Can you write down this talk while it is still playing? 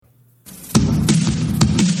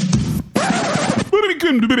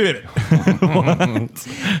drinking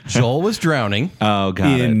Joel was drowning. Oh,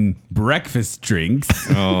 got in breakfast drinks.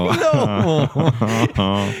 Here's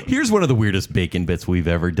one of the weirdest bacon bits we've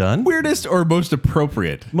ever done. Weirdest or most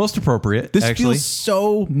appropriate? Most appropriate. This actually. feels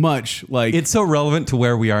so much like It's so relevant to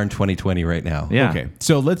where we are in 2020 right now. Yeah. Okay,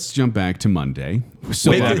 so let's jump back to Monday.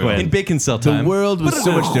 So Bacon, Welcome. in bacon cell the time. world was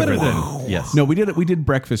so much different then. Yes. No, we did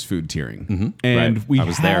breakfast food tiering, and Right. we I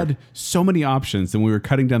was had there. so many options. And we were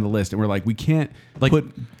cutting down the list, and we're like, we can't Like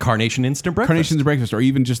put Carnation instant breakfast. carnations in breakfast, or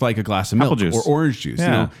even just like a glass of milk Apple juice. or orange juice. You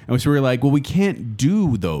Yeah. know? And so we were like, well, we can't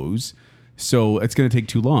do those, so it's going to take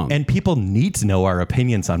too long. And people need to know our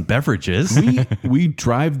opinions on beverages. we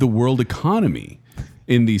drive the world economy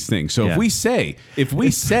in these things. So Yeah. if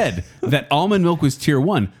we said that almond milk was tier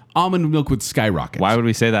 1, almond milk would skyrocket. Why would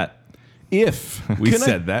we say that? If we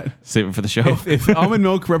said that. Save it for the show. If almond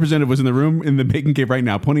milk representative was in the room in the bacon cave right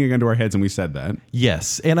now, pointing a gun to our heads, and we said that.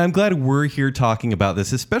 Yes, and I'm glad we're here talking about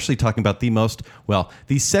this, especially talking about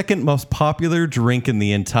the second most popular drink in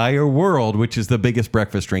the entire world, which is the biggest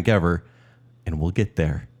breakfast drink ever. And we'll get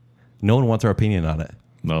there. No one wants our opinion on it.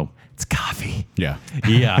 No. It's coffee. Yeah.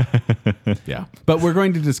 Yeah. Yeah. But we're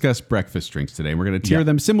going to discuss breakfast drinks today. We're going to tier Yeah.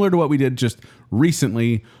 them similar to what we did just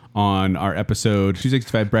recently on our episode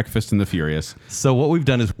 265 Breakfast and the Furious. So what we've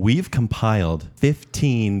done is we've compiled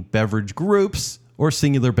 15 beverage groups or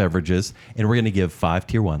singular beverages, and we're going to give 5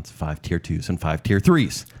 tier 1s, 5 tier 2s, and 5 tier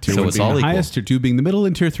 3s. Tier So 1 it's being all the equal. highest, tier 2 being the middle,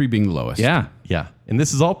 and tier 3 being the lowest. Yeah. Yeah. And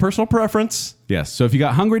this is all personal preference. Yes. So if you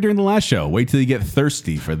got hungry during the last show, wait till you get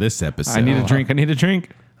thirsty for this episode. I need a drink. I need a drink.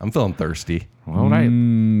 I'm feeling thirsty. All right.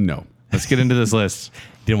 No. Let's get into this list.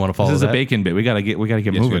 Didn't want to follow This is that. a bacon bit. We gotta get Yes, we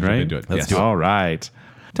moving, gotta right? do it. Let's Yes. do it. All right.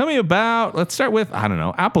 Tell me about. Let's start with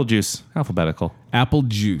apple juice, alphabetical. Apple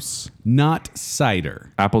juice, not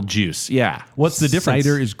cider. Apple juice. Yeah. What's the difference?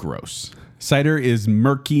 Cider is gross. Cider is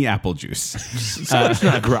murky apple juice. Cider's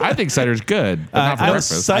not gross. I think cider's good, but not for No,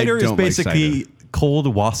 breakfast. cider I is don't like basically cold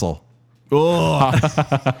wassail.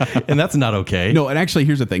 And that's not okay. No, and actually,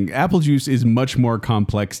 here's the thing. Apple juice is much more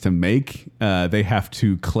complex to make. They have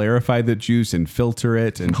to clarify the juice and filter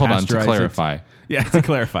it and Hold on, to pasteurize it. clarify. Yeah, to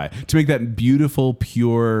clarify. To make that beautiful,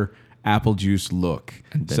 pure apple juice look.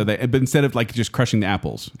 So that, but instead of like just crushing the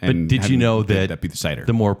apples. But did you know that be the cider?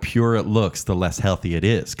 the more pure it looks, the less healthy it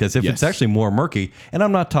is? Because if it's Yes. actually more murky, and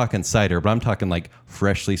I'm not talking cider, but I'm talking like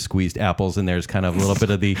freshly squeezed apples, and there's kind of a little bit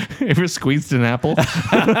of the Ever squeezed an apple?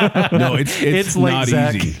 No, it's It's like not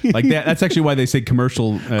Zach. easy. Like that. That's actually why they say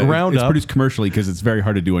commercial. Ground it's up. produced commercially because it's very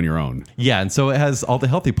hard to do on your own. yeah, and so it has all the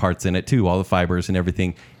healthy parts in it too, all the fibers and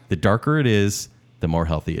everything. The darker it is, the more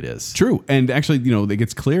healthy it is. True. And actually, it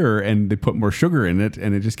gets clearer and they put more sugar in it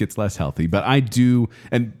and it just gets less healthy. But I do.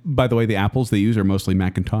 And by the way, the apples they use are mostly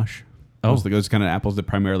Macintosh. Those kind of apples that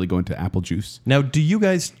primarily go into apple juice. Now, do you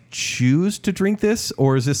guys choose to drink this,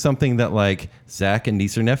 or is this something that like Zach and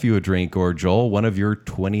niece or nephew would drink, or Joel, one of your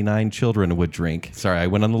 29 children, would drink? Sorry, I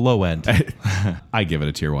went on the low end. I give it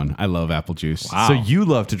a tier 1. I love apple juice. So you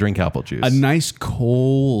love to drink apple juice. A nice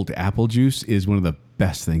cold apple juice is one of the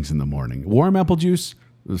best things in the morning. Warm apple juice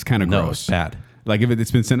is kind of No, gross. it's bad. Like if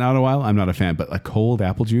it's been sitting out a while, I'm not a fan. But a cold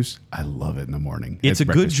apple juice, I love it in the morning. It's a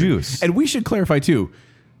good breakfast drink. juice. And we should clarify too.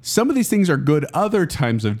 Some of these things are good other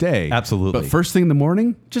times of day. Absolutely. But first thing in the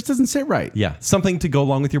morning just doesn't sit right. Yeah, something to go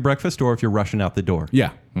along with your breakfast, or if you're rushing out the door. Yeah.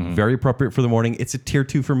 Very appropriate for the morning. It's a tier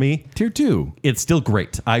 2 for me. Tier 2. It's still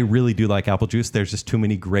great. I really do like apple juice. There's just too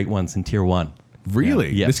many great ones in tier 1. Really?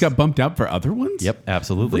 Yeah. Yes. This got bumped up for other ones? Yep,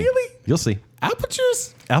 absolutely. Really? You'll see. Apple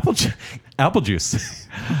juice? Apple juice.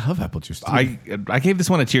 I love apple juice too. I gave this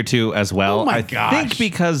one a tier 2 as well. Oh my I gosh. think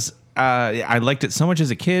because I liked it so much as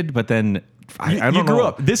a kid, but then I don't you grew know.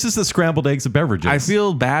 up. This is the scrambled eggs of beverages. I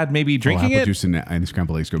feel bad maybe drinking apple it. juice and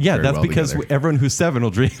scrambled eggs go Yeah, very that's well because together. everyone who's 7 will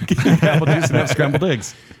drink apple juice and have scrambled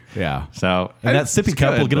eggs. Yeah. So And that it's sippy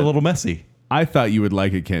cup good, will get a but- little messy. I thought you would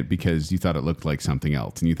like it, Kent, because you thought it looked like something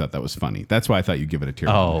else and you thought that was funny. That's why I thought you'd give it a tier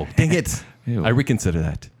 1. Oh, dang it. Ew. I reconsider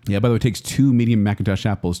that. Yeah, by the way, it takes 2 medium Macintosh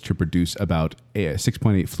apples to produce about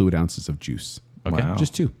 6.8 fluid ounces of juice. Okay. Wow.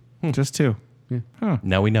 Just 2. Just 2.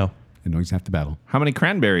 Now we know. And nobody's have to battle. How many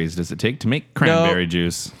cranberries does it take to make cranberry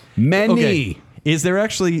juice? Many. Okay. Is there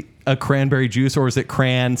actually a cranberry juice, or is it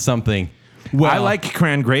cran something? I like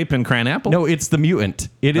cran grape and cran apple. No, it's the mutant.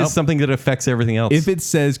 It is something that affects everything else. If it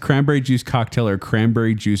says cranberry juice cocktail or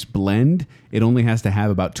cranberry juice blend, it only has to have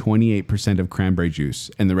about 28% of cranberry juice,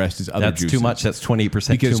 and the rest is other That's juices. too much. That's 28%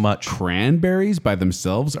 Because too much. cranberries by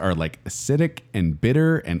themselves are like acidic and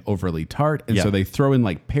bitter and overly tart, and Yeah. so they throw in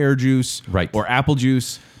like pear juice Right. or apple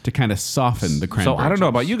juice to kind of soften the cranberry. So I don't know juice.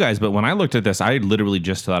 about you guys, but when I looked at this, I literally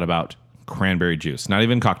just thought about cranberry juice, not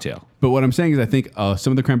even cocktail. But what I'm saying is I think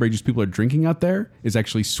some of the cranberry juice people are drinking out there is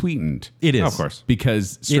actually sweetened. It is. Of course.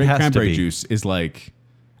 Because straight has to cranberry be. juice is like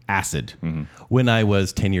acid. When I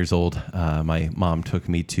was 10 years old, my mom took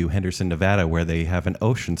me to Henderson, Nevada, where they have an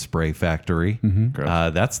ocean spray factory.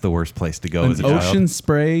 Gross. That's the worst place to go An as a child. ocean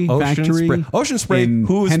spray Ocean factory. Spray. Ocean Spray, in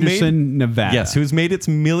who has Henderson, Nevada. Yes, who's made its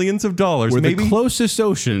millions of dollars. We're Maybe the closest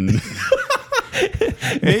ocean.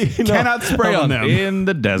 Cannot spray on them. In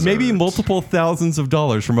the desert. Maybe multiple thousands of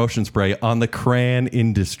dollars from Ocean Spray on the cran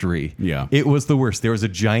industry. Yeah. It was the worst. There was a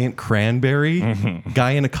giant cranberry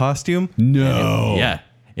guy in a costume. No. Yeah.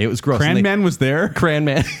 It was gross. Cran And they- Man was there. Cran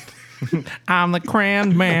Man. I'm the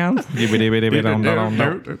cran man.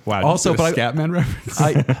 Wow. Also, but Scatman reference.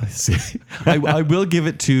 I will give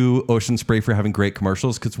it to Ocean Spray for having great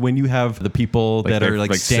commercials, because when you have the people that they're, are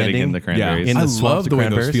like sitting standing in the Yeah, cranberries. in the I swamps love of the way those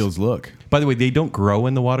cranberries. fields look. By the way, they don't grow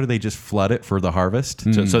in the water; they just flood it for the harvest.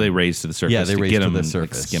 So they raise to the surface. Yeah, they to raise get to them the and,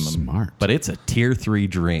 surface. skim them. Smart. But it's a tier 3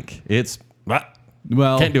 drink. It's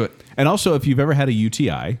Well, Can't do it. And also, if you've ever had a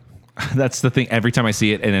UTI, That's the thing. Every time I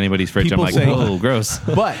see it in anybody's fridge, People I'm like, say- oh, gross.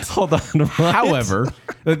 but hold on. what? however,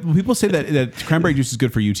 people say that cranberry juice is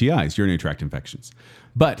good for UTIs, urinary tract infections,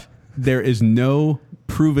 but there is no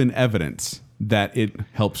proven evidence that it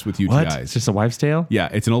helps with UTIs. What? It's just a wives' tale? Yeah,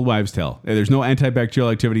 it's an old wives' tale. There's no antibacterial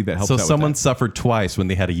activity that helps. So out with someone that. suffered twice when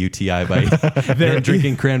they had a UTI by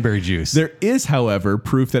drinking cranberry juice. There is, however,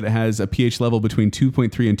 proof that it has a pH level between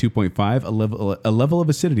 2.3 and 2.5, a level of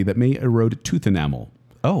acidity that may erode tooth enamel.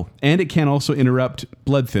 Oh, And it can also interrupt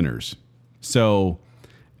blood thinners. So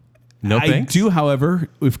no I thanks. do, however,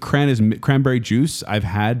 if cranberry juice, I've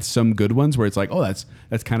had some good ones where it's like, oh, that's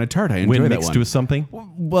kind of tart. I enjoy when that mixed one. with something.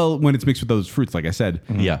 Well, when it's mixed with those fruits, like I said.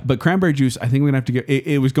 Yeah. But cranberry juice, I think we're going to have to get,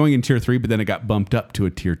 it was going in tier 3, but then it got bumped up to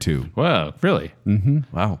a tier 2. Whoa, really?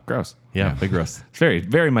 Wow. Gross. Yeah, big roast. It's very,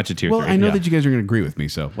 very much a tier Well, 3. I know yeah. that you guys are going to agree with me,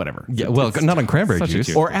 so whatever. Yeah, well, not on cranberry such a juice.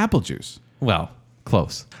 tier. Or apple juice. Well,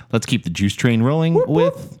 close. Let's keep the juice train rolling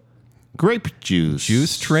with grape juice.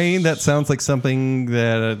 Juice train. That sounds like something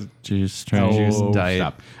that Juice train. juice Oh, diet.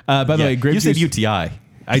 stop. By the Yeah, way, grape you juice. said UTI.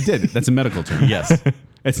 I did. That's a medical term. Yes.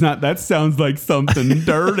 It's not, that sounds like something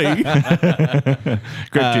dirty.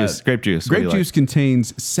 Grape juice. Grape juice. What do Grape you juice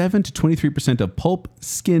contains 7 to 23% of pulp,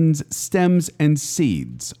 skins, stems, and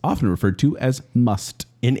seeds, often referred to as must.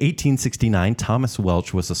 In 1869, Thomas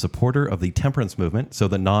Welch was a supporter of the temperance movement, so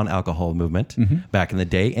the non-alcohol movement back in the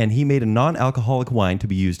day, and he made a non-alcoholic wine to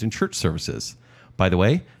be used in church services. By the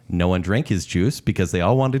way, no one drank his juice because they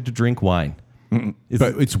all wanted to drink wine.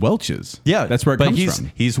 But it's Welch's. Yeah, That's where it but comes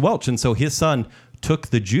from. He's Welch, and so his son took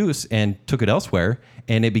the juice and took it elsewhere,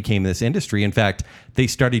 and it became this industry. In fact, they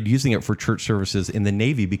started using it for church services in the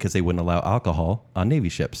Navy because they wouldn't allow alcohol on Navy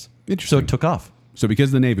ships. Interesting. So it took off. So because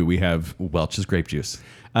of the Navy, we have, Welch's grape juice.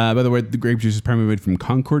 by the way, the grape juice is primarily made from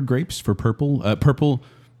Concord grapes for purple. Purple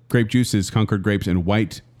grape juice is Concord grapes, and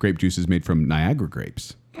white grape juice is made from Niagara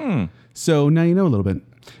grapes. So now you know a little bit.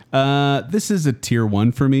 This is a tier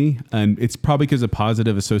 1 for me, and it's probably because of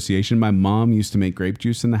positive association. My mom used to make grape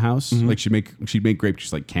juice in the house. Like she'd make grape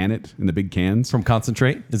juice, like can it in the big cans. From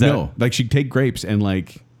concentrate? Is that No, like she'd take grapes and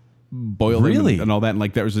like boil Really? them and all that, and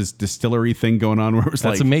like there was this distillery thing going on where it was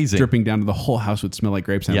That's like amazing. dripping down to the whole house would smell like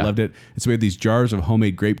grapes, and I Yeah. loved it. And so we had these jars of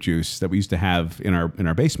homemade grape juice that we used to have in our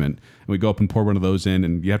basement, and we go up and pour one of those in,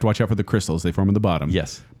 and you have to watch out for the crystals; they form in the bottom.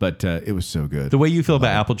 Yes. but it was so good. The way you feel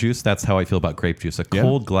about apple juice, that's how I feel about grape juice. A Yeah.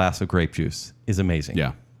 cold glass of grape juice is amazing.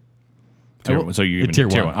 Yeah, So you're even Tier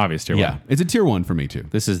tier one. one. Obvious tier yeah, one. it's a tier 1 for me too.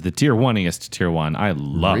 This is the tier 1-iest tier 1. I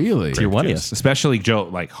love Really? grape Tier 1-iest. juice. Especially Joe,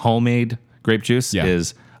 like homemade grape juice Yeah.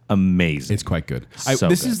 is amazing. It's quite good. So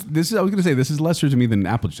this good. is. I was gonna say this is lesser to me than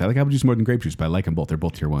apple juice. I like apple juice more than grape juice, but I like them both. They're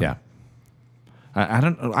both tier 1. Yeah. I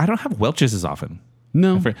don't have Welch's as often.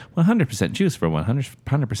 No, For 100% juice for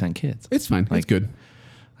 100% kids. it's fine. It's Like- good.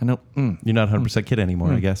 I know. You're not 100% kid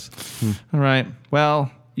anymore, I guess. All right.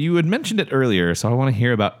 Well, you had mentioned it earlier, so I want to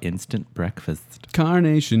hear about instant breakfast.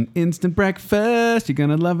 Carnation instant breakfast. You're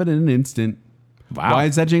gonna love it in an instant. Wow. Why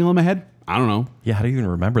is that jingle in my head? I don't know. Yeah, how do you even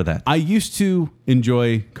remember that? I used to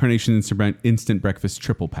enjoy Carnation Instant Breakfast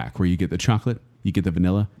triple pack, where you get the chocolate, you get the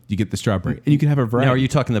vanilla, you get the strawberry, and you can have a variety. Now, are you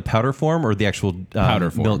talking the powder form or the actual powder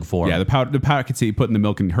form? milk form? Yeah, the powder. The powder I could see you put in the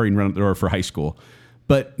milk and hurry and run out the door for high school.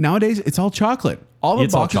 But nowadays, it's all chocolate. All the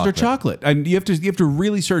It's all boxes are chocolate, and you have to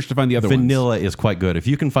really search to find the other ones. Vanilla is quite good. If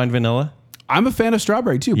you can find vanilla, I'm a fan of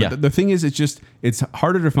strawberry too, but Yeah. the thing is, it's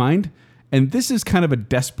harder to find. And this is kind of a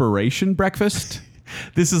desperation breakfast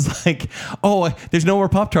This is like, there's no more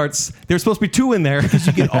Pop-Tarts. There's supposed to be 2 in there.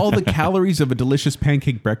 You get all the calories of a delicious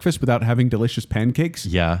pancake breakfast without having delicious pancakes.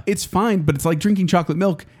 Yeah. It's fine, but it's like drinking chocolate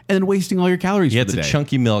milk and then wasting all your calories Yeah, for it's the a day.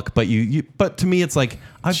 chunky milk, but to me, it's like,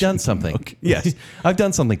 I've done something. milk. Yes. I've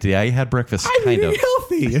done something today. I had breakfast, I'm kind eating of.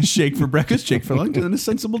 healthy. A shake for breakfast, shake for lunch, and then a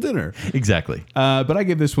sensible dinner. Exactly. But I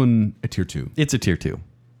give this one a tier 2. It's a tier 2.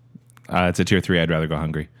 It's a tier 3. I'd rather go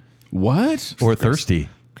hungry. What? Or thirsty.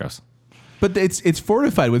 Gross. But it's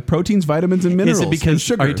fortified with proteins, vitamins, and minerals. Is it and because,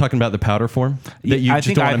 sugar? are you talking about the powder form? That you I just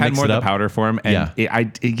think don't I want to had mix more it the up? powder form, and Yeah.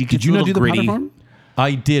 Did you not do the powder form?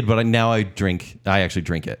 I did, but now I actually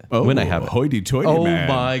drink it when I have it. Hoity-toity, Oh man.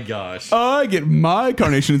 my gosh. I get my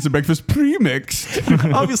Carnation Instant Breakfast pre-mixed.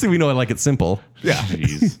 Obviously, we know I like it simple. Yeah.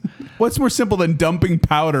 Jeez. What's more simple than dumping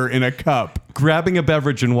powder in a cup? Grabbing a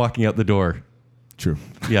beverage and walking out the door. True.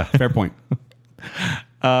 Yeah. Fair point.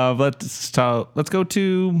 Let's go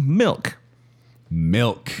to milk.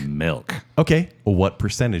 Milk. Milk. Okay. What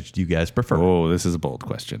percentage do you guys prefer? Oh, this is a bold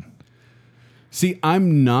question. See,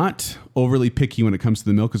 I'm not overly picky when it comes to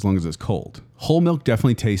the milk as long as it's cold. Whole milk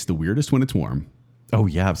definitely tastes the weirdest when it's warm. Oh,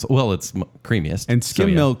 yeah. Well, it's creamiest. And So, skim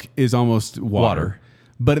yeah. milk is almost water. Water.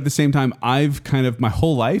 But at the same time, I've kind of my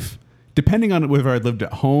whole life, depending on whether I lived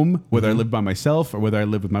at home, whether I lived by myself, or whether I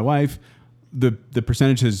lived with my wife, the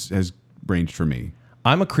percentage has ranged for me.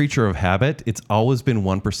 I'm a creature of habit. It's always been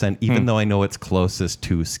 1%, even though I know it's closest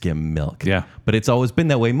to skim milk. Yeah. But it's always been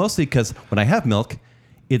that way, mostly because when I have milk,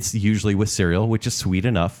 it's usually with cereal, which is sweet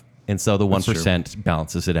enough. And so the 1%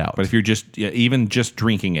 balances it out. But if you're even just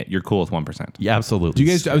drinking it, you're cool with 1%. Yeah, absolutely. Do you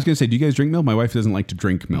guys? I was going to say, do you guys drink milk? My wife doesn't like to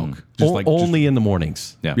drink milk. Only in the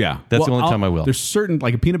mornings. Yeah. Yeah, That's the only time I will. There's certain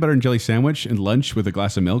like a peanut butter and jelly sandwich and lunch with a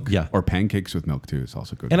glass of milk. Yeah. Or pancakes with milk too. It's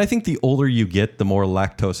also good. And I think the older you get, the more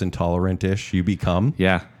lactose intolerant-ish you become.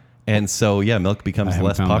 Yeah. And so, yeah, milk becomes haven't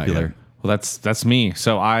less found that popular. yet. Well, that's me.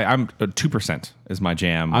 So I'm 2% is my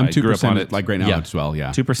jam. I'm I grew up on 2% it. like right now Yeah. as well.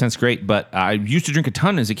 Yeah. 2%'s great, but I used to drink a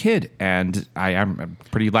ton as a kid, and I'm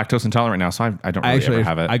pretty lactose intolerant now, so I don't really ever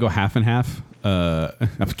have it. I go half and half.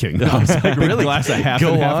 I'm kidding. I was like, really? glass of half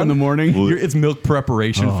Go and half on. in the morning. It's milk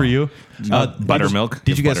preparation for you. Buttermilk.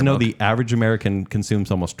 Did you guys know Buttermilk. the average American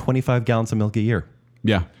consumes almost 25 gallons of milk a year?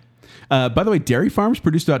 Yeah. By the way, dairy farms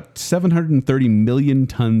produced about 730 million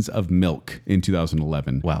tons of milk in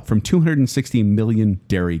 2011. Wow. From 260 million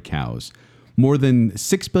dairy cows. More than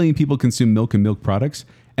 6 billion people consume milk and milk products,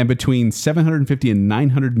 and between 750 and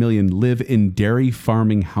 900 million live in dairy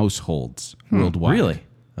farming households worldwide. Really?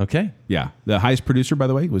 Okay. Yeah. The highest producer, by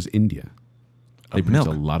the way, was India. They produce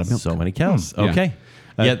milk. a lot of milk. So many cows. Yeah. Okay.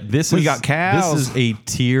 Yeah, this we is got cows. This is a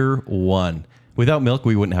tier 1. Without milk,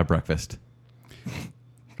 we wouldn't have breakfast.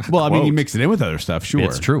 Well, I mean, you Quote. mix it in with other stuff, sure.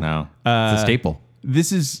 It's true. No. It's a staple.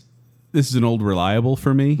 This is an old reliable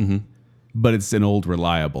for me, Mm-hmm. but it's an old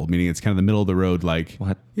reliable, meaning it's kind of the middle of the road. Like,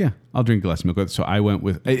 What? Yeah, I'll drink a glass of milk. So I went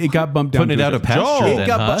with it. Got bumped down. Putting it to out a- of pasture It then,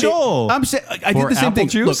 got huh? bu- Joel. I'm saying I For did the same apple thing.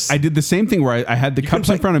 juice? Look, I did the same thing where I had the cups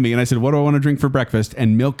in front of me, and I said, "What do I want to drink for breakfast?"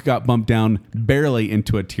 And milk got bumped down barely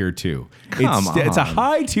into a tier 2. Come It's a on.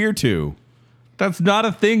 high tier 2. That's not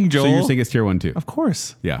a thing, Joel. So you're saying it's tier 1 too? of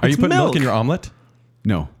course. Yeah. Are you It's putting milk in milk. your omelet?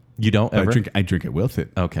 No, You don't ever? I drink it with it.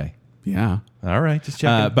 Okay. Yeah. All right. Just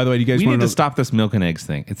checking. By the way, do you guys We want need to to stop this milk and eggs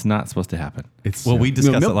thing. It's not supposed to happen. It's Well, we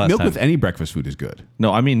discussed milk, it last milk time. with any breakfast food is good.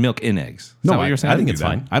 No, I mean milk in eggs. Is that what you're saying? I think do it's that.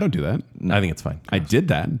 fine. I don't do that. I think it's fine. I did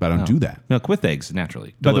that, but I don't do that. Milk with eggs,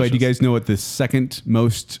 naturally. By the way, do you Delicious. guys know what the second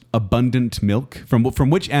most abundant milk from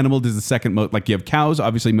which animal does the second most? Like you have cows,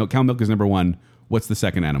 obviously milk. Cow milk is number 1. What's the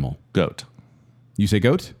second animal? Goat. You say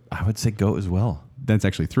goat? I would say goat as well. That's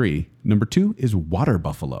actually 3. Number 2 is water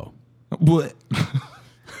buffalo. What?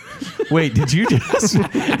 Wait, did you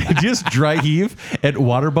just dry heave at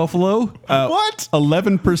water buffalo? What?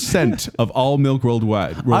 11% of all milk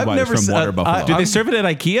worldwide never is from s- water I- buffalo. Do they serve it at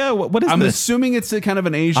IKEA? What is I'm this? assuming it's a kind of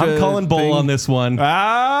an Asia. I'm calling bull thing. on this one.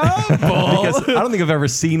 Ah, bull. Because I don't think I've ever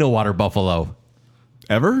seen a water buffalo.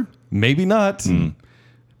 Ever? Maybe not.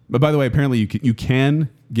 But by the way, apparently you can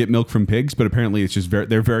get milk from pigs, but apparently it's just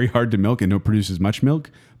they're very hard to milk and don't produce as much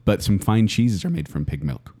milk. But some fine cheeses are made from pig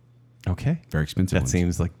milk. Okay. Very expensive. That ones.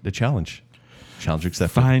 seems like a challenge. Challenge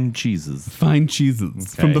accepted. Fine cheeses. Fine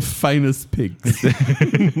cheeses from the finest pigs.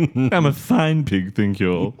 I'm a fine pig, thank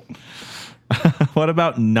you. What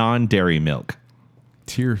about non-dairy milk?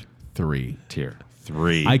 Tier 3. Tier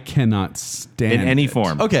 3. I cannot stand in any it.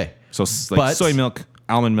 form. Okay. So like But- soy milk,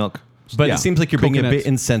 almond milk. But Yeah. it seems like you're being a Coconuts. bit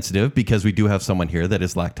insensitive because we do have someone here that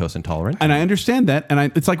is lactose intolerant. And I understand that.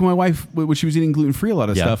 And it's like my wife, when she was eating gluten free, a lot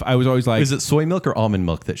of Yeah. stuff, I was always like, Is it soy milk or almond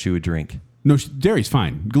milk that she would drink? No, dairy's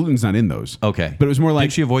fine. Gluten's not in those. Okay. But it was more like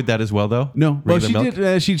Did she avoid that as well, though? no. Well, Regular she milk?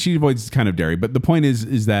 did. She avoids kind of dairy. But the point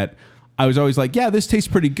is that I was always like, yeah, this tastes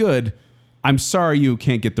pretty good. I'm sorry you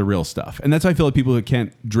can't get the real stuff. And that's why I feel like people who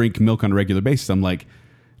can't drink milk on a regular basis. I'm like,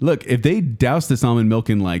 look, if they douse this almond milk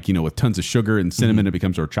in with tons of sugar and cinnamon, it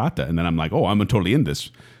becomes horchata. And then I'm like, oh, I'm totally in this.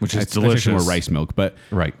 Which is That's actually delicious. more rice milk. But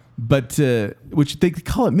Right. But which they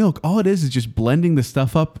call it milk. All it is just blending the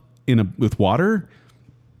stuff up with water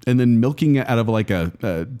and then milking it out of like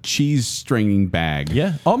a cheese stringing bag.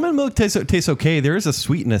 Yeah. Almond milk tastes okay. There is a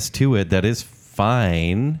sweetness to it that is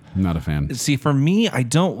fine. I'm not a fan. See, for me, I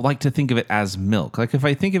don't like to think of it as milk. Like if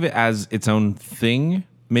I think of it as its own thing,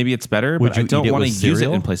 maybe it's better. Would but you I don't eat it want to with use it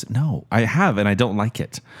cereal? in place. No, I have, and I don't like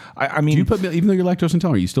it. I mean, Do you put milk, even though you're lactose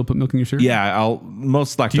intolerant, you still put milk in your cereal? yeah,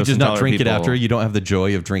 most lactose Do you just not intolerant drink people, it after? You don't have the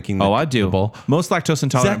joy of drinking the Oh, I do. the bowl? Most lactose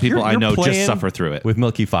intolerant Zach, people you're I know just playing suffer through it. with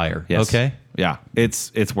Milky Fire. Yes. Okay. Yeah,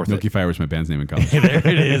 it's worth Milky it. Fire was my band's name in college. There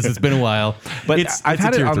it is. It's been a while. But it's, I've it's a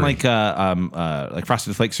had it tier on 3. like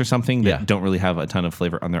Frosted Flakes or something that Yeah. don't really have a ton of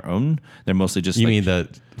flavor on their own. They're mostly just You like, mean the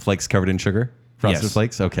flakes covered in sugar? Frosted Yes.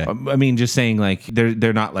 Flakes? Okay. I mean, just saying like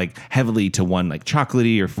they're not like heavily to one like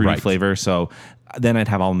chocolatey or fruity Right. flavor. So then I'd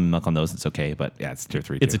have almond milk on those. It's okay, but yeah, it's tier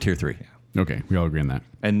 3. It's too. a tier 3. Okay, we all agree on that.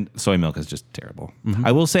 And soy milk is just terrible.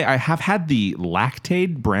 I will say I have had the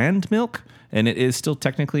Lactaid brand milk, and it is still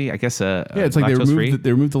technically, I guess, Yeah, it's like lactose free.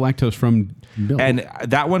 they removed the lactose from milk. And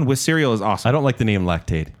that one with cereal is awesome. I don't like the name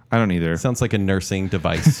Lactaid. I don't either. Sounds like a nursing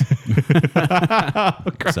device.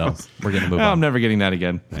 So we're going to move I'm on. never getting that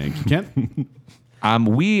again. Thank you, Kent.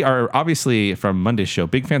 We are obviously from Monday's show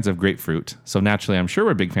big fans of grapefruit. So naturally, I'm sure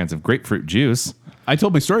we're big fans of grapefruit juice. I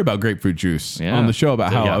told my story about grapefruit juice Yeah. on the show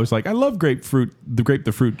about how Yeah. I was like, I love grapefruit,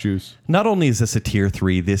 the fruit juice. Not only is this a tier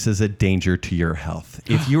 3, this is a danger to your health.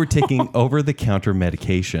 If you are taking over-the-counter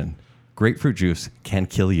medication, grapefruit juice can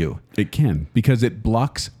kill you. It can because it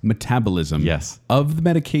blocks metabolism Yes. of the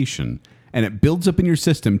medication and it builds up in your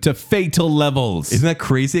system to fatal levels. Isn't that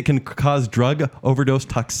crazy? It can cause drug overdose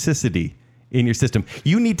toxicity in your system.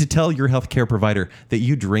 You need to tell your healthcare provider that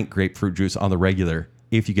you drink grapefruit juice on the regular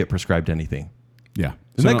if you get prescribed anything. Yeah.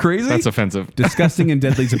 Isn't that crazy? That's offensive. Disgusting and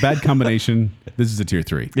deadly is a bad combination. This is a tier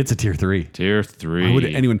 3. It's a tier 3. Tier 3. Why would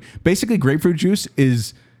anyone? Basically, grapefruit juice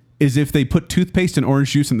is if they put toothpaste and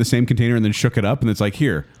orange juice in the same container and then shook it up, and it's like,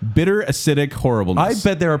 here, bitter, acidic, I horribleness.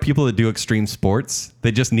 bet there are people that do extreme sports.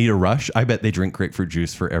 They just need a rush. I bet they drink grapefruit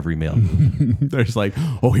juice for every meal. They're just like,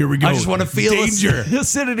 oh, here we go. I just want to feel danger.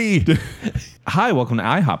 acidity. Hi, welcome to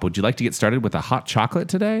IHOP. Would you like to get started with a hot chocolate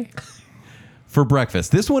today? For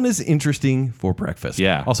breakfast. This one is interesting for breakfast.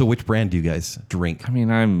 Yeah. Also, which brand do you guys drink? I mean,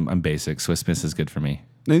 I'm basic. Swiss Miss is good for me.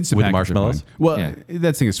 It's the With packets are marshmallows? fine. Well, Yeah.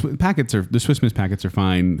 that's the thing. The Swiss Miss packets are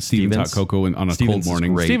fine. Stevens hot Stevens? cocoa on a Stevens cold is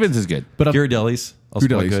morning. great. Stevens is good. But Ghirardelli's also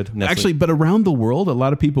quite Ghirardelli's. good. Nestle. Actually, but around the world, a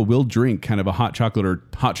lot of people will drink kind of a hot chocolate or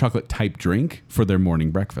hot chocolate type drink for their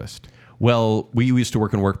morning breakfast. well, we used to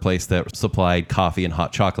work in a workplace that supplied coffee and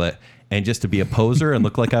hot chocolate. And just to be a poser and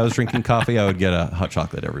look like I was drinking coffee, I would get a hot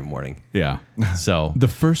chocolate every morning. Yeah. So The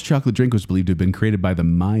first chocolate drink was believed to have been created by the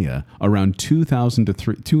Maya around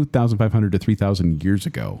 2,500 to 3,000 years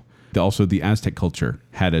ago. Also, the Aztec culture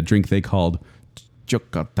had a drink they called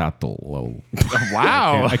chocotatl.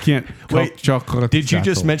 Wow. I can't. Wait, chocolate. did you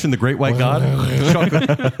just mention the Great White God?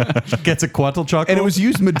 Gets a quattle chocolate. And it was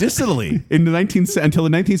used medicinally in the 19th until the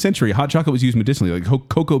 19th century. Hot chocolate was used medicinally. Like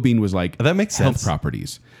cocoa bean was like That makes health sense.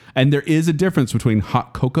 properties. And there is a difference between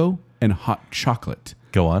hot cocoa and hot chocolate.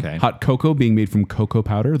 Go on. Okay. Hot cocoa being made from cocoa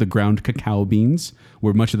powder, the ground cacao beans,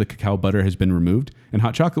 where much of the cacao butter has been removed, and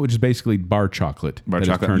hot chocolate, which is basically bar chocolate. Bar that is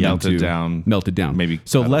chocolate turned melted into- down. Melted down. Maybe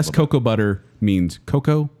So cut a less little cocoa butter means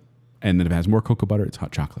cocoa, and then if it has more cocoa butter, it's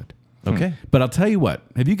hot chocolate. Okay. But I'll tell you what.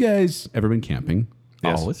 Have you guys ever been camping?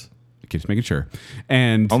 Yes. Always. Just making sure.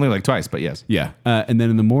 And Only like twice, but yes. yeah. And then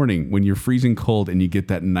in the morning, when you're freezing cold and you get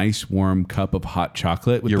that nice warm cup of hot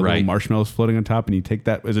chocolate with You're the little right. marshmallows floating on top, and you take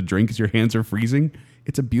that as a drink as your hands are freezing,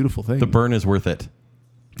 it's a beautiful thing. The burn is worth it.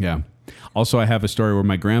 Yeah. Also, I have a story where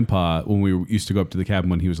my grandpa, when we used to go up to the cabin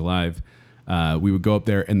when he was alive, we would go up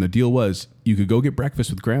there, and the deal was you could go get breakfast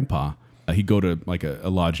with grandpa. He'd go to like a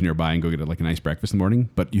lodge nearby and go get like a nice breakfast in the morning,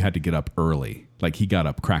 but you had to get up early. Like he got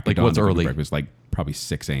up, crack of Like, dawn what's to go get early? breakfast, like probably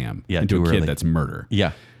 6 a.m. Yeah, and to too a kid, early. that's murder.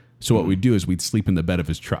 Yeah. So what we'd do is we'd sleep in the bed of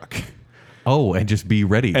his truck. Oh, and just be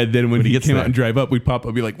ready. And then when he gets came there. out and drive up, we'd pop up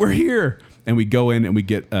and be like, we're here. And we go in and we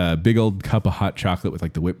get a big old cup of hot chocolate with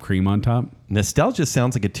like the whipped cream on top. Nostalgia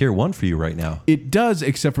sounds like a tier 1 for you right now. It does,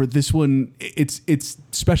 except for this one, it's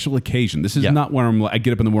special occasion. This is Yeah. not where I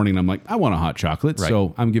get up in the morning and I'm like, I want a hot chocolate. Right.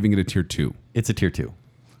 So I'm giving it a tier 2. It's a tier 2.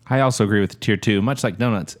 I also agree with tier 2. Much like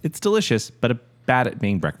donuts, it's delicious, but bad at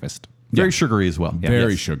being breakfast. Very sugary as well.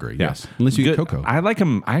 Very Yes. sugary, Yeah. yes. Unless you Good. get cocoa. I like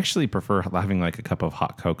them. I actually prefer having like a cup of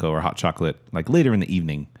hot cocoa or hot chocolate like later in the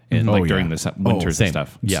evening and Oh, like yeah. during the winters same. and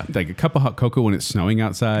stuff. Yeah. Like a cup of hot cocoa when it's snowing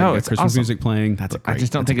outside. Oh, got it's Christmas awesome. music playing. That's a great. I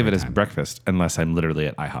just don't that's a think of it great as time. breakfast unless I'm literally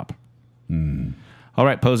at IHOP. All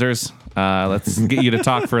right, posers. Let's get you to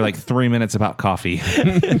talk for like 3 minutes about coffee.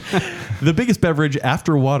 The biggest beverage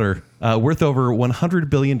after water, worth over $100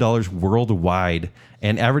 billion worldwide.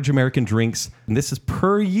 And average American drinks, and this is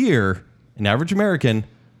per year, an average American,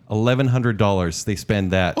 $1,100. They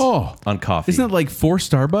spend that on coffee. Isn't that like 4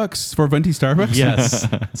 Starbucks? 4 venti Starbucks? Yes.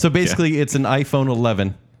 So basically, it's an iPhone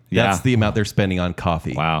 11. That's Yeah. the amount they're spending on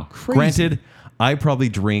coffee. Wow. Granted, I probably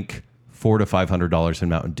drink $400 to $500 in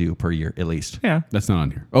Mountain Dew per year, at least. Yeah, That's not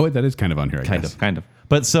on here. Oh, wait, that is kind of on here, I Kind guess. of. kind of.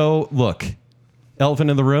 But so, look, elephant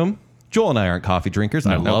in the room. Joel and I aren't coffee drinkers.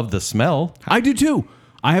 I No. love the smell. I do too.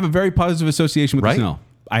 I have a very positive association with Right? the smell.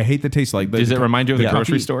 I hate the taste. Like, Does it remind you of the Yeah.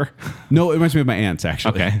 grocery coffee- store? No, it reminds me of my aunts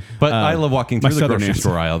actually. Okay. But I love walking my through the southern grocery aunts.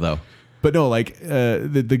 store aisle, though. But no, like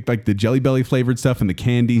the Jelly Belly flavored stuff and the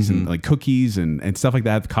candies and like cookies and stuff like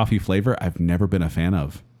that, the coffee flavor, I've never been a fan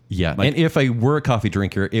of. Yeah. Like- And if I were a coffee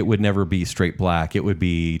drinker, it would never be straight black. It would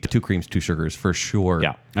be 2 creams, 2 sugars for sure.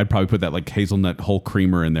 Yeah. I'd probably put that like hazelnut whole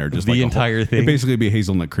creamer in there, just The like a entire whole, thing? It'd basically be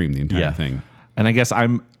hazelnut cream, the entire Yeah. thing. And I guess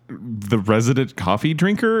I'm the resident coffee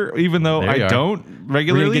drinker, even though There I you are. don't We're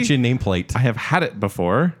regularly. going to get you a nameplate. I have had it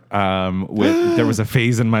before. There was a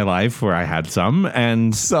phase in my life where I had some,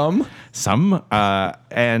 and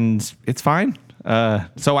and it's fine.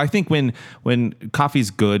 So I think when coffee's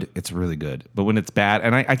good, it's really good. But when it's bad,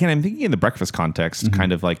 and I'm thinking in the breakfast context,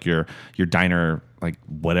 kind of like your diner, like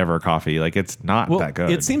whatever coffee, like it's not Well, that good.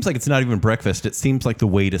 it seems like it's not even breakfast. It seems like the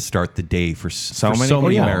way to start the day for so many- many Oh,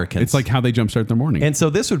 yeah. Americans. It's like how they jumpstart their morning. and so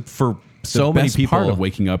this would, for the so many best people, part of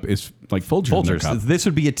waking up is like Folgers. in their Folgers. cup. This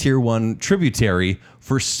would be a tier 1 tributary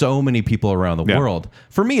for so many people around the Yeah. world.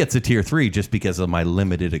 For me, it's a tier 3 just because of my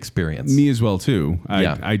limited experience. Me as well too.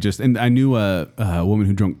 Yeah. I knew a woman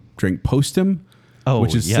who drank Postum, Oh,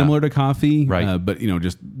 which is yeah. similar to coffee, Right. but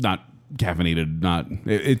just not caffeinated. Not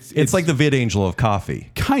It's like the vid angel of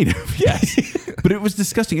coffee. kind of yes, but it was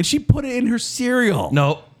disgusting, and she put it in her cereal.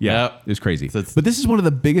 No. Yeah, Yep. it was crazy. So it's- but this is one of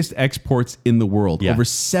the biggest exports in the world. Yeah. Over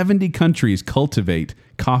 70 countries cultivate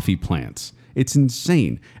coffee plants. It's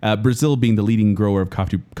insane. Brazil being the leading grower of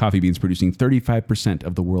coffee beans, producing 35%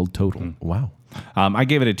 of the world total. Wow. I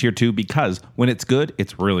gave it a tier 2 because when it's good,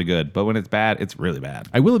 it's really good. But when it's bad, it's really bad.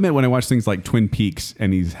 I will admit, when I watch things like Twin Peaks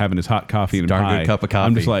and he's having his hot coffee and Darn pie, good cup of coffee.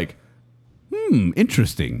 I'm just like,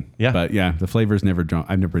 interesting. Yeah. But yeah, the flavor's never drawn.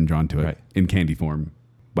 I've never been drawn to it Right. in candy form.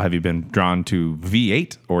 Have you been drawn to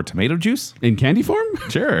V8 or tomato juice? In candy form?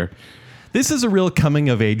 Sure. This is a real coming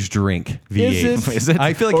of age drink. V8. Is it?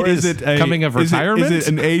 I feel like Or it is. coming of retirement? Is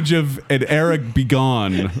it an era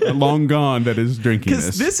begone, long gone that is drinking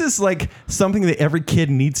Because this is like something that every kid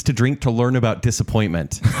needs to drink to learn about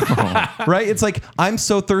disappointment. Right? It's like, I'm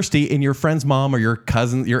so thirsty, and your friend's mom or your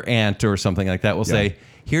cousin, your aunt or something like that will say,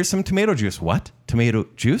 here's some tomato juice. What? Tomato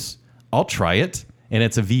juice? I'll try it. And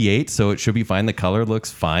it's a V8, so it should be fine. The color looks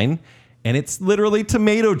fine. And it's literally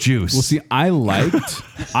tomato juice. Well, see, I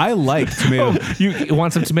liked tomato. You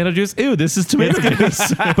want some tomato juice? Ew, this is tomato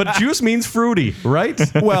juice. But juice means fruity, right?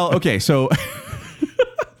 Well, okay, so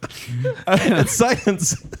It's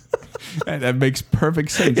science. that makes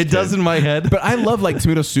perfect sense. It does in my head. But I love like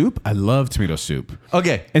tomato soup. I love tomato soup.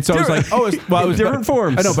 Okay. And so I was like, oh, I was different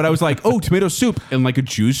forms. I know, but I was like, oh, tomato soup in like a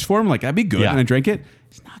juice form, like that'd be good. Yeah. And I drank it.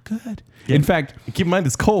 It's not good. In fact, Keep in mind,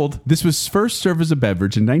 it's cold. this was first served as a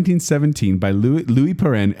beverage in 1917 by Louis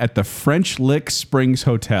Perrin at the French Lick Springs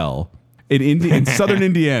Hotel in southern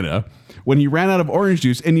Indiana when he ran out of orange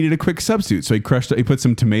juice and needed a quick substitute. So he put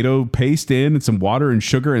some tomato paste in and some water and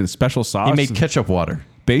sugar and special sauce. He made ketchup water.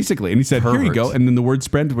 Basically. And he said, here you Pervert. go. And then the word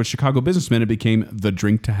spread with Chicago businessmen. It became the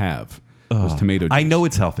drink to have. Was tomato juice. I know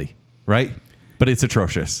it's healthy, right? But it's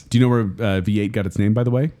atrocious. Do you know where V8 got its name, by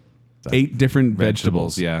the way? 8 different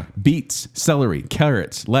vegetables. yeah. Beets, celery,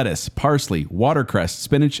 carrots, lettuce, parsley, watercress,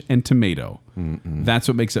 spinach, and tomato. That's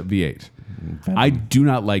what makes up V8. I do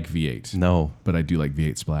not like V8. No. But I do like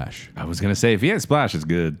V8 Splash. I was going to say, V8 Splash is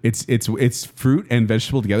good. It's fruit and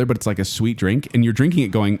vegetable together, but it's like a sweet drink, and you're drinking it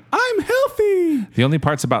going, I'm healthy. The only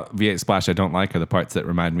parts about V8 Splash I don't like are the parts that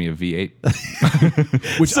remind me of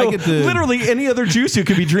V8. Which So I get the literally any other juice you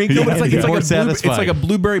could be drinking. No, but it's like, more it's satisfying. like a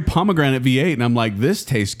blueberry pomegranate V8, and I'm like, this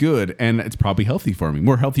tastes good, and it's probably healthy for me,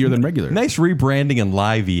 more healthier than regular. Nice rebranding and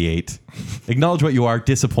live V8. Acknowledge what you are.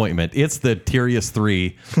 Disappointment. It's the tieriest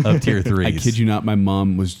 3 of tier 3s. I kid you not, my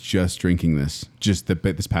mom was just drinking this just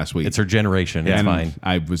this past week. It's her generation. It's and fine.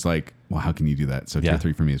 I was like, well, how can you do that? So Yeah. tier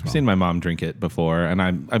 3 for me as well. I've seen my mom drink it before, and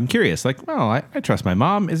I'm curious. Like, well, I trust my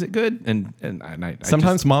mom. Is it good? And I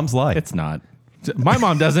Sometimes moms lie. it's not. My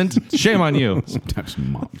mom doesn't. Shame on you. Sometimes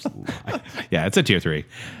moms lie. Yeah, it's a tier 3.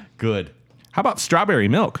 good. How about strawberry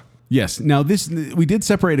milk? Yes. Now we did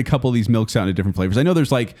separate a couple of these milks out into different flavors. I know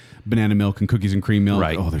there's like banana milk and cookies and cream milk.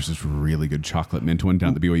 Right. Oh, there's this really good chocolate mint one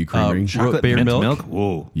down at the BYU Creamery. Root beer mint milk.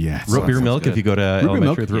 Whoa. Yes. Root beer sounds milk. good. If you go to beer elementary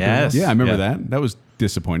milk? with root Yes. beer Yeah, I remember Yeah. that. That was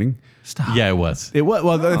disappointing. Stop. Yeah, it was. It was.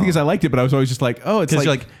 Well, the thing is, I liked it, but I was always just like, oh, it's Because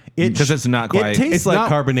like, because it's not quite- It tastes it's like not-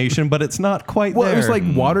 carbonation, but it's not quite well, there. it was like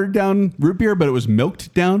watered down root beer, but it was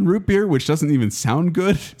milked down root beer, which doesn't even sound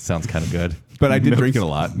good. Sounds kind of good. But I did drink it a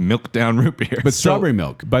lot. Milk down root beer. But strawberry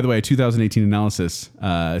milk, by the way, a 2018 analysis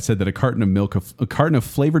said that a carton of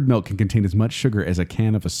flavored milk can contain as much sugar as a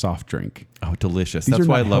can of a soft drink. Oh, delicious. These That's are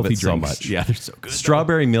why I not love healthy it so drinks. much. Yeah, they're so good.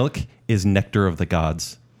 Strawberry milk is nectar of the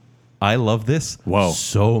gods. I love this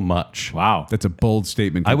so much. wow. That's a bold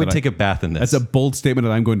statement. I would that take a bath in this. That's a bold statement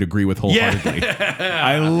that I'm going to agree with wholeheartedly.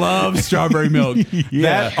 I love strawberry milk.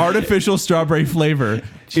 That artificial strawberry flavor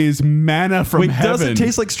is manna from Wait, heaven. does it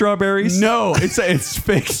taste like strawberries? No, it's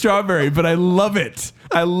fake strawberry, but I love it.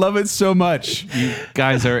 I love it so much.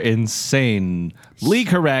 Guys are insanely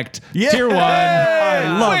correct. Yeah. Tier 1.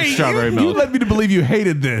 I love strawberry you, milk. You led me to believe you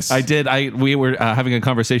hated this. I did. We were having a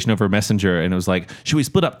conversation over Messenger, and it was like, should we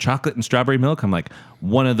split up chocolate and strawberry milk? I'm like,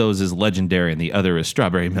 one of those is legendary, and the other is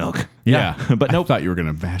strawberry milk. Yeah, but I nope. thought you were going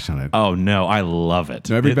to bash on it. Oh no, I love it.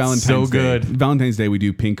 So every It's Valentine's so Day, good. Valentine's Day, we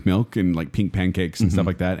do pink milk and like pink pancakes and stuff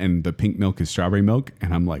like that. And the pink milk is strawberry milk.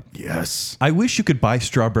 And I'm like, yes. I wish you could buy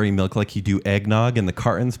strawberry milk like you do eggnog in the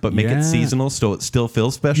cartons, but make Yeah. it seasonal so it still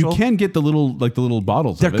feels You special. can get the little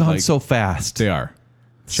bottles. They're of it, gone like, so fast. They are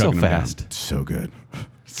So Chugging them down. fast. So good.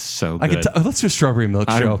 So I good. could let's do a strawberry milk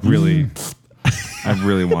I show.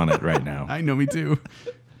 really want it right now. I know, me too.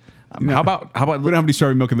 How about We don't have any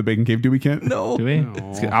strawberry milk in the bacon cave, do we, Kent? No. do we?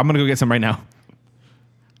 I'm gonna go get some right now.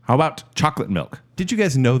 How about chocolate milk? Did you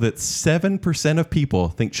guys know that 7% of people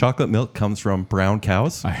think chocolate milk comes from brown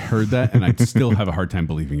cows? I heard that, and I still have a hard time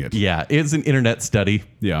believing it. Yeah, it's an internet study.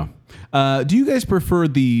 Yeah. Do you guys prefer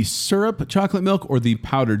the syrup chocolate milk or the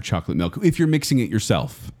powdered chocolate milk if you're mixing it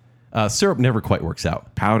yourself? Syrup never quite works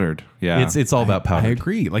out. Powdered. Yeah. It's all about powder. I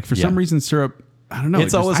agree. Like for Yeah. some reason, syrup, I don't know.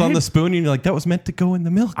 It's always on the spoon, and you're like, that was meant to go in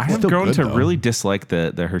the milk. I have still grown good, to though. really dislike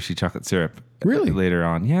the Hershey chocolate syrup. Really? Later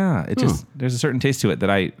on, yeah. It just there's a certain taste to it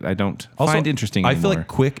that I don't find interesting. I feel anymore. like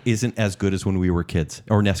Quick isn't as good as when we were kids,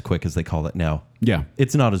 or Nesquik as they call it now. Yeah.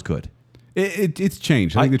 It's not as good. It's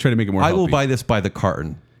changed. I think they try to make it more I healthy. will buy this by the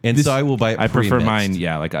carton, and This- so I will buy it I prefer pre-mixed. mine.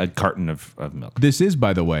 Yeah, like a carton of milk. This is,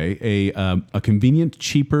 by the way, a convenient,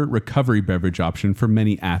 cheaper recovery beverage option for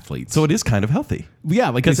many athletes. So it is kind of healthy. yeah,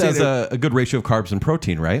 like I Because it said, has a good ratio of carbs and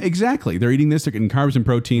protein, right? exactly. They're eating this. They're getting carbs and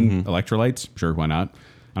protein, electrolytes. Sure, why not?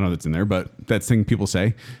 I don't know that's in there, but that's the thing people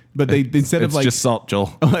say. But they instead of It's like just salt,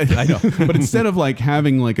 Joel. I know, but instead of like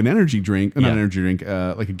having like an energy drink, not Yeah. an energy drink,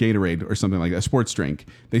 like a Gatorade or something like that, a sports drink,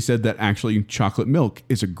 they said that actually chocolate milk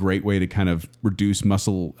is a great way to kind of reduce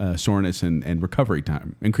muscle soreness and recovery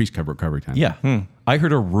time, increase recovery time. Yeah. I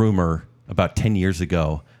heard a rumor about 10 years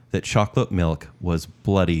ago that chocolate milk was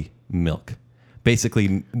bloody milk.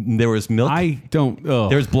 Basically, there was milk. I don't. Oh,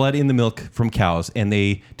 There's blood in the milk from cows, and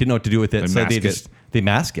they didn't know what to do with it, so mask they it. just they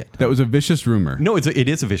mask it. that was a vicious rumor. No, it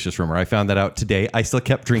is a vicious rumor. I found that out today. I still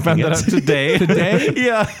kept drinking Found it that out today. Today?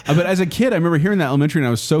 Yeah. But as a kid, I remember hearing that elementary, and I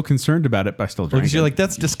was so concerned about it, but I still drank Because it. you're like,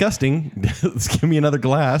 that's disgusting. Let's give me another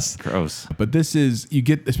glass. Gross. But this is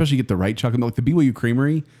especially you get the right chocolate milk. The BYU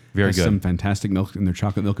Creamery Very has good. some fantastic milk in their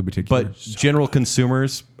chocolate milk in particular. But general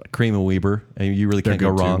consumers, Cream and Weber, and you really They're can't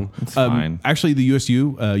go good, too. wrong. It's fine. Actually, the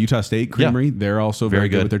USU, Utah State Creamery, they're also very, Very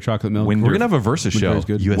good good. with their chocolate milk. Winder- We're gonna have a versus show. Winder's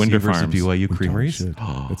good. USC Winder versus Farms. BYU Totally creameries. should.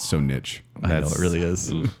 That's so niche. I know it really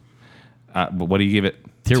is. But what do you give it?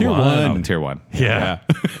 Tier one. Oh, tier 1. Yeah.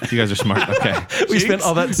 You guys are smart. Okay. We spent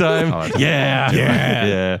all that time. Oh, yeah.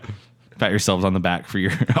 Yeah. Pat yourselves on the back for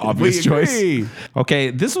your obvious choice. agree.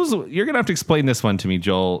 Okay, you're gonna have to explain this one to me,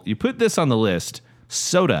 Joel. You put this on the list: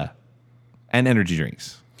 soda and energy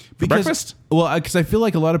drinks for breakfast. Well, because I feel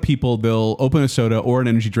like a lot of people, they'll open a soda or an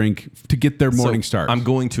energy drink to get their morning So, start. I'm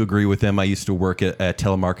going to agree with them. I used to work at a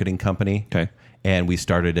telemarketing company. Okay. And we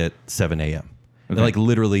started at 7 a.m. Like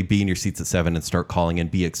literally be in your seats at 7 and start calling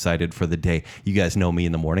and be excited for the day. You guys know me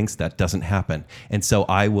in the mornings. That doesn't happen. And so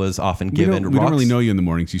I was often we given don't really rocks- know you in the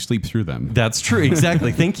mornings. You sleep through them. That's true.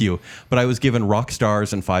 Exactly. Thank you. But I was given rock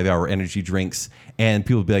stars and 5-hour energy drinks, and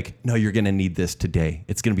people would be like, no, you're going to need this today.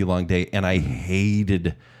 It's going to be a long day. And I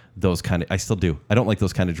hated those kind of. I still do. I don't like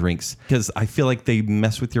those kind of drinks because I feel like they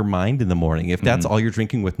mess with your mind in the morning. If that's all you're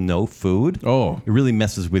drinking with no food, Oh. it really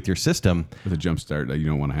messes with your system. With a jump start that you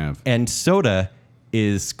don't want to have. And soda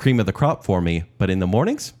is cream of the crop for me, but in the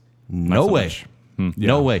mornings, no so way. much.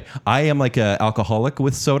 No way. I am like an alcoholic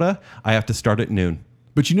with soda. I have to start at noon.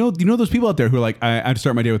 But you know those people out there who are like, I have to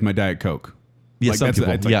start my day with my Diet Coke. Yeah, Like, some that's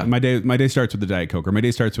people. it's like, Yeah. my day starts with the Diet Coke, or my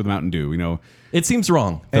day starts with Mountain Dew. You know, It seems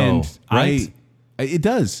wrong, though, and right? it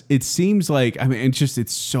does. It seems like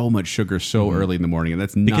it's so much sugar so early in the morning, and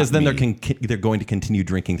that's not because then me. they're going to continue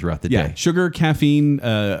drinking throughout the day. Sugar, caffeine,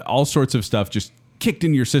 all sorts of stuff just kicked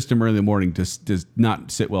in your system early in the morning does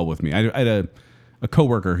not sit well with me. I had a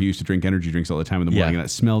coworker who used to drink energy drinks all the time in the morning, Yeah. and that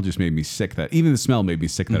smell just made me sick. Even the smell made me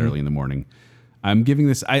sick that early in the morning. I'm giving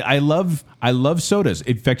this. I love sodas.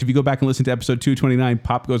 In fact, if you go back and listen to episode 229,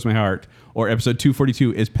 "Pop Goes My Heart," or episode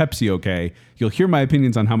 242, "Is Pepsi Okay?" You'll hear my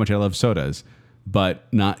opinions on how much I love sodas, but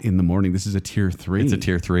not in the morning. This is a tier 3. It's a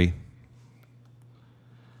tier 3.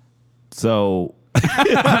 So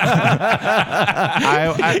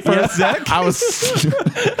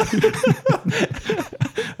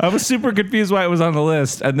I was super confused why it was on the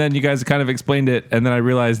list, and then you guys kind of explained it, and then I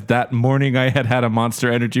realized that morning I had a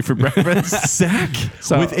Monster Energy for breakfast. Zach,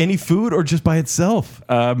 So- with any food or just by itself?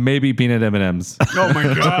 Maybe peanut M&Ms. Oh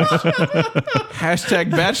my gosh!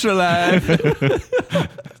 Hashtag Bachelor Life.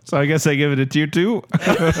 So I guess I give it a tier 2.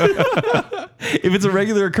 If it's a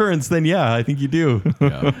regular occurrence, then yeah, I think you do.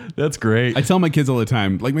 Yeah. That's great. I tell my kids all the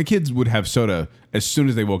time, like my kids would have soda as soon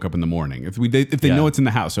as they woke up in the morning. If they Yeah. know it's in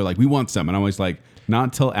the house, they're like, "We want some," and I'm always like, "Not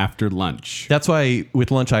until after lunch." That's why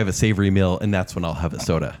with lunch I have a savory meal, and that's when I'll have a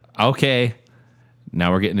soda. Okay.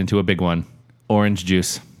 Now we're getting into a big one. Orange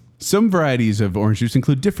juice. Some varieties of orange juice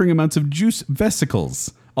include differing amounts of juice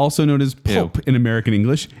vesicles, also known as pulp in American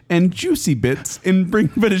English, and juicy bits in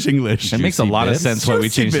British English. It makes a lot of bits? sense why we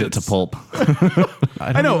Juicy changed it bits. to pulp.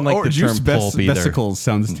 I know, even like or the juice term pulp either. vesicles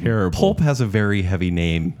sounds terrible. Pulp has a very heavy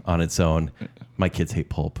name on its own. My kids hate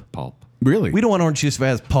pulp. Pulp. Really? We don't want orange juice that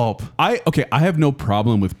has pulp. I have no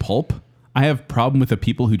problem with pulp. I have problem with the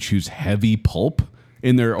people who choose heavy pulp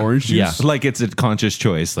in their orange juice. Yeah. Like it's a conscious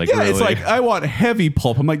choice. Like Yeah, really. it's like I want heavy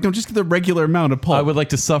pulp. I'm like, no, just get the regular amount of pulp. I would like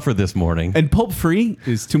to suffer this morning. And pulp free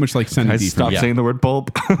is too much like Sunny I D. stop for me. saying the word pulp.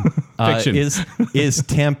 Fiction. Is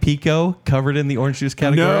Tampico covered in the orange juice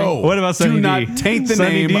category? No. What about Sunny Do D? not taint the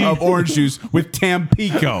Sunny name D. of orange juice with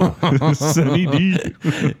Tampico. Sunny D.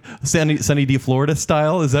 Sunny D Florida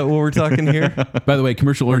style? Is that what we're talking here? By the way,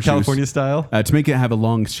 commercial orange California juice, style? to make it have a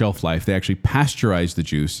long shelf life, they actually pasteurize the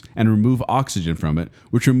juice and remove oxygen from it,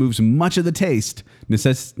 which removes much of the taste,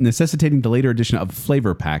 necessitating the later addition of a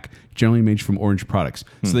flavor pack, generally made from orange products.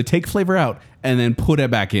 So they take flavor out and then put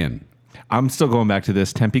it back in. I'm still going back to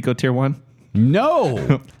this. Tampico tier 1.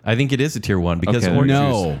 No. I think it is a tier 1 because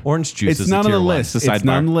Okay. orange juice It's is not a on tier the 1. list. It's a It's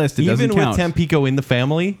not on sidebar. the list. It Even doesn't with count. Tampico in the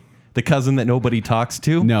family, the cousin that nobody talks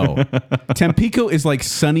to. No. Tampico is like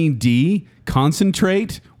Sunny D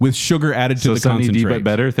concentrate with sugar added to So the Sunny D, concentrate. but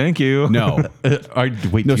better. Thank you. No.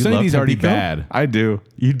 Wait, No, do you Sunny love D's already Tampico? bad. I do.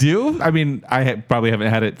 You do? I mean, probably haven't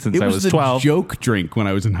had it since It I was was the 12. joke drink when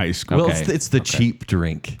I was in high school. Well, Okay. it's the cheap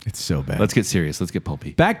drink. It's so bad. Let's get serious. Let's get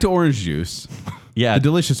pulpy. Back to orange juice. Yeah, The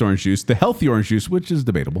delicious orange juice, the healthy orange juice, which is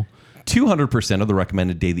debatable. 200% of the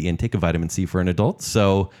recommended daily intake of vitamin C for an adult.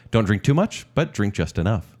 So don't drink too much, but drink just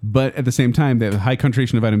enough. But at the same time, they have a high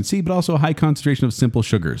concentration of vitamin C, but also a high concentration of simple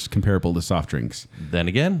sugars, comparable to soft drinks. Then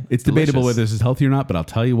again, It's debatable delicious. whether this is healthy or not, but I'll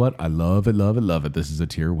tell you what, I love it, love it, love it. This is a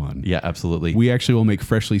tier 1. Yeah, absolutely. We actually will make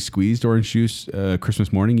freshly squeezed orange juice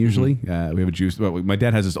Christmas morning usually. We have a juice. Well, my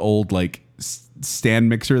dad has this old like stand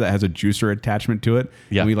mixer that has a juicer attachment to it.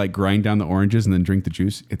 Yeah. And we like grind down the oranges and then drink the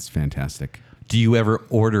juice. It's fantastic. Do you ever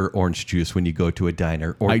order orange juice when you go to a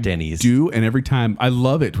diner or I Denny's? do, and every time I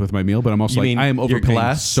love it with my meal, but I'm also You like, mean I am your overpaying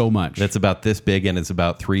glass so much. That's about this big and it's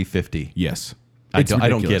about $3.50. yes. I It's don't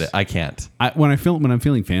get ridiculous. it. I can't. When I'm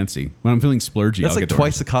feeling fancy, when I'm feeling splurgy, That's I'll like get the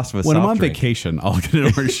twice orange. the cost of a When I'm soft on drink. vacation, I'll get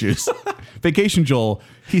an orange juice. Vacation Joel,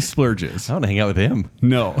 he splurges. I want to hang out with him.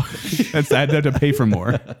 No, I'd have to pay for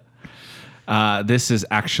more. This is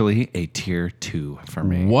actually a tier 2 for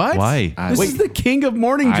me. What? Why? This Wait. is the king of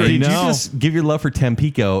morning I drinks. Did you know. just give your love for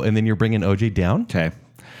Tampico and then you're bringing OJ down? Okay.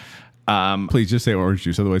 Please just say orange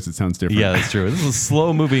juice, otherwise it sounds different. Yeah, that's true. This is a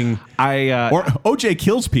slow moving. Or OJ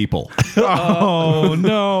kills people Oh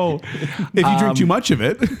no. if you drink too much of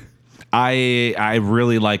it. I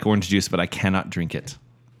really like orange juice, but I cannot drink it.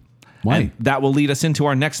 Why? And that will lead us into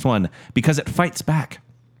our next one because it fights back.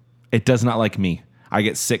 It does not like me. I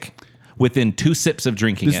get sick within 2 sips of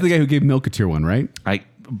drinking This it. is the guy who gave milk a tier 1, right?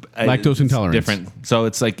 Lactose it's intolerance. different. So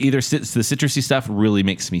it's like either the citrusy stuff really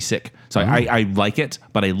makes me sick. So I like it,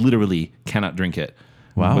 but I literally cannot drink it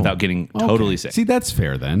without getting totally sick. See, that's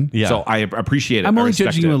fair then. Yeah. So I appreciate it. I'm I only respect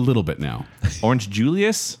judging you it. a little bit now. Orange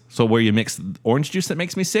Julius. So where you mix orange juice that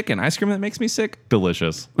makes me sick and ice cream that makes me sick,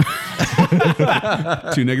 delicious.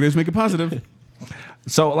 2 negatives make a positive.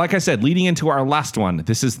 So like I said, leading into our last one,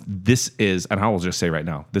 this is, and I will just say right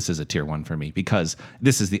now, this is a tier 1 for me because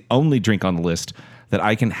this is the only drink on the list that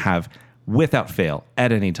I can have without fail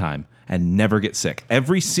at any time and never get sick.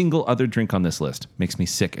 Every single other drink on this list makes me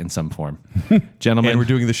sick in some form. Gentlemen, And we're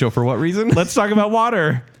doing the show for what reason? let's talk about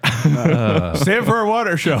water. Save for a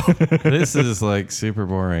water show. This is like super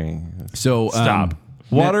boring. So Stop.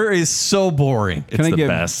 Water is so boring. It's the give,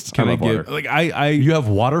 best. Can I I, love give water. like I You have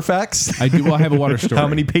water facts? I do. Well, I have a water story. How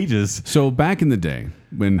many pages? So back in the day,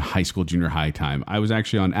 when high school, junior high time, I was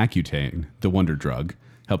actually on Accutane, the wonder drug,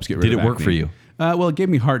 helps get rid Did of it work acne. for you? Well, it gave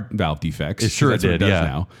me heart valve defects. It sure That's what did, does yeah.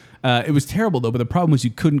 now. It was terrible though, but the problem was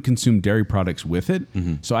you couldn't consume dairy products with it.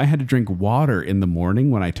 So I had to drink water in the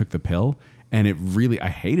morning when I took the pill. And I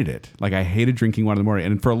hated it. Like I hated drinking water in the morning.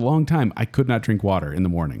 And for a long time, I could not drink water in the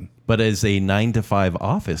morning. But as a 9 to 5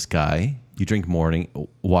 office guy, you drink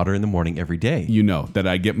water in the morning every day. You know that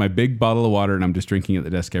I get my big bottle of water and I'm just drinking at the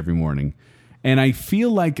desk every morning. And I feel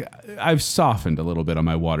like I've softened a little bit on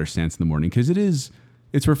my water stance in the morning because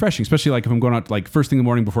it's refreshing, especially like if I'm going out like first thing in the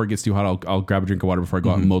morning before it gets too hot, I'll grab a drink of water before I go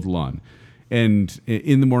out and mow the lawn. And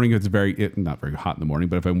in the morning, it's not very hot in the morning,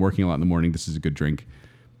 but if I'm working a lot in the morning, this is a good drink,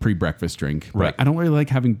 pre-breakfast drink. Right. But I don't really like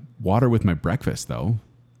having water with my breakfast though.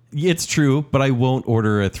 It's true, but I won't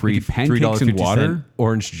order a pancakes and $3.50 water?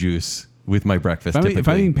 orange juice with my breakfast. If I'm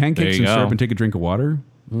typically. eating pancakes There you and syrup go. and take a drink of water,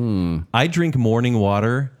 I drink morning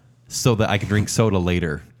water so that I can drink soda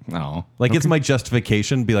later. No. Like it's my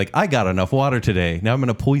justification. Be like, I got enough water today. Now I'm going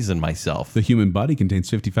to poison myself. the human body contains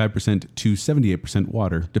 55% to 78%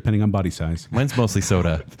 water, depending on body size. Mine's mostly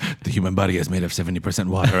soda. The human body is made of 70%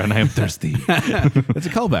 water and I am thirsty. That's a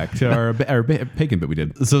callback to our bacon bit we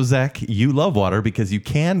did. So Zach, you love water because you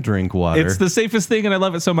can drink water. It's the safest thing and I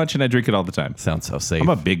love it so much and I drink it all the time. Sounds so safe. I'm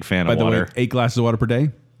a big fan By of the water. way, 8 glasses of water per day,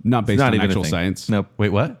 not based Not on even a actual thing. science. Nope. Wait,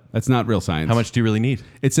 what? That's not real science. How much do you really need?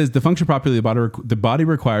 It says the function properly the body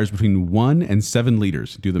requires between 1 and 7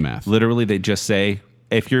 liters. Do the math. Literally, they just say,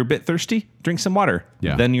 if you're a bit thirsty, drink some water.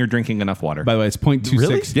 Yeah. Then you're drinking enough water. By the way, it's 0.26.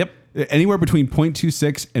 Really? Yep. Anywhere between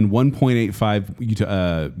 0.26 and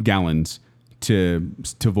 1.85 gallons to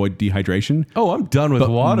avoid dehydration. Oh, I'm done with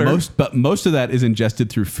water. Most of that is ingested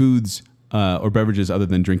through foods or beverages other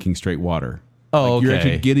than drinking straight water. Oh, You're okay.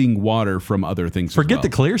 actually getting water from other things. Forget as the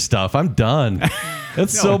well. clear stuff. I'm done.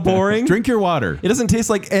 That's so boring. Drink your water. It doesn't taste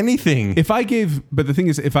like anything. But the thing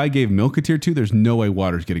is, if I gave milk a tier 2, there's no way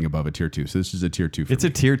water's getting above a tier 2. So this is a tier 2 for It's me.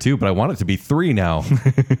 a tier 2, but I want it to be 3 now.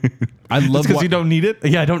 I love because you don't need it.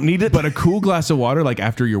 Yeah, I don't need it. But a cool glass of water, like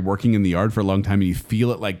after you're working in the yard for a long time and you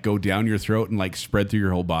feel it like go down your throat and like spread through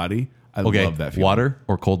your whole body. I okay, love that feeling. water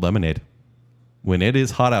or cold lemonade. When it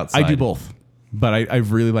is hot outside. I do both. But I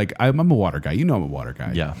really like, I'm a water guy. You know I'm a water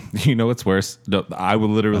guy. Yeah. You know what's worse? No, I would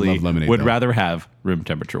literally I love lemonade, would though. rather have room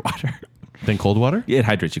temperature water. Then cold water? It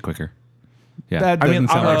hydrates you quicker. Yeah. That doesn't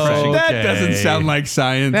sound like refreshing. Oh. That Okay. doesn't sound like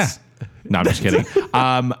science. Yeah. No, I'm just kidding.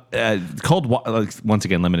 Cold water, once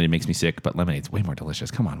again, lemonade makes me sick, but lemonade's way more delicious.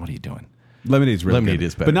 Come on, what are you doing? Lemonade's really Lemonade good,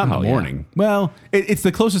 is better. but not in Oh, the yeah. morning. Well, it's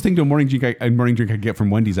the closest thing to a morning drink I get from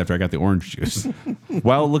Wendy's after I got the orange juice.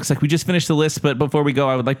 Well, it looks like we just finished the list, but before we go,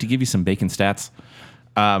 I would like to give you some bacon stats.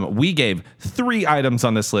 We gave 3 items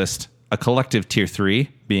on this list, a collective tier 3,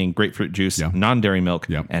 being grapefruit juice, Yeah. non-dairy milk,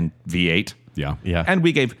 Yeah. and V8. Yeah. Yeah. And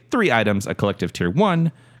we gave 3 items, a collective tier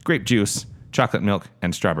 1, grape juice, chocolate milk,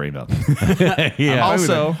 and strawberry milk. Yeah.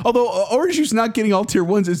 Also, Although orange juice not getting all tier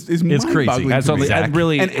 1s is It's crazy. mind-boggling that's to me. only, and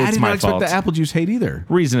really, And I it's did my not expect fault. the apple juice hate either.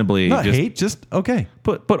 Reasonably, Not just hate, just okay.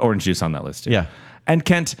 put orange juice on that list. Too. Yeah. And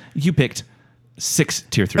Kent, you picked 6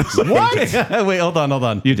 tier 3s. What? Wait, hold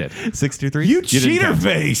on. You did. 6 tier 3? You didn't cheater count.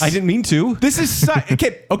 face. I didn't mean to. This is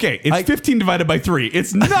okay. It's 15 divided by 3.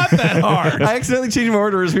 It's not that hard. I accidentally changed my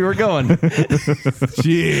order as we were going.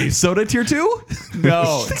 Jeez. Soda tier 2?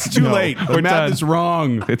 No, it's too late. The we're math done. is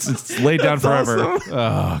wrong. It's laid down forever. Awesome.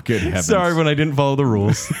 Oh, good heavens. Sorry when I didn't follow the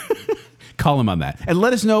rules. Call him on that. And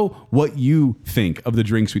let us know what you think of the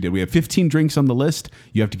drinks we did. We have 15 drinks on the list.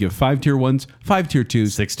 You have to give 5 tier 1s, 5 tier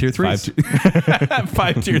 2s, 6 tier 3s.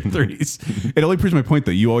 5 tier 3s. It only proves my point,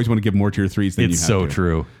 though. You always want to give more tier 3s than you have It's so to.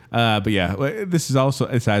 true. But yeah, this is also,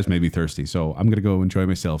 it has made me thirsty. So I'm going to go enjoy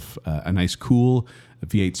myself a nice, cool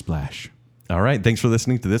V8 splash. All right. Thanks for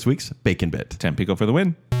listening to this week's Bacon Bit. Tampico for the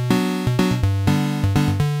win.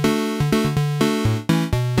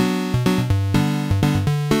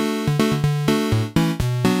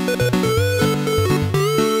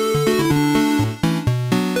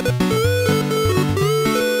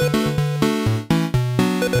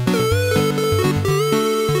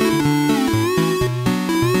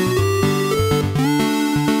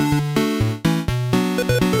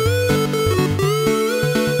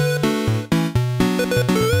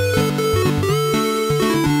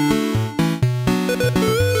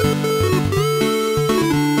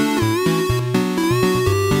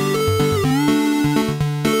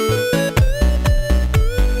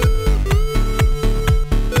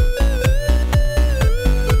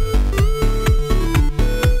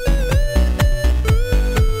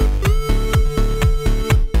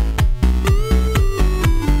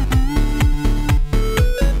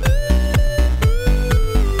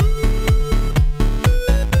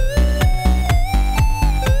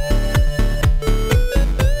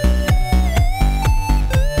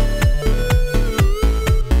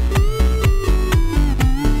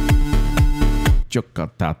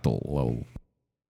 Chocotatl.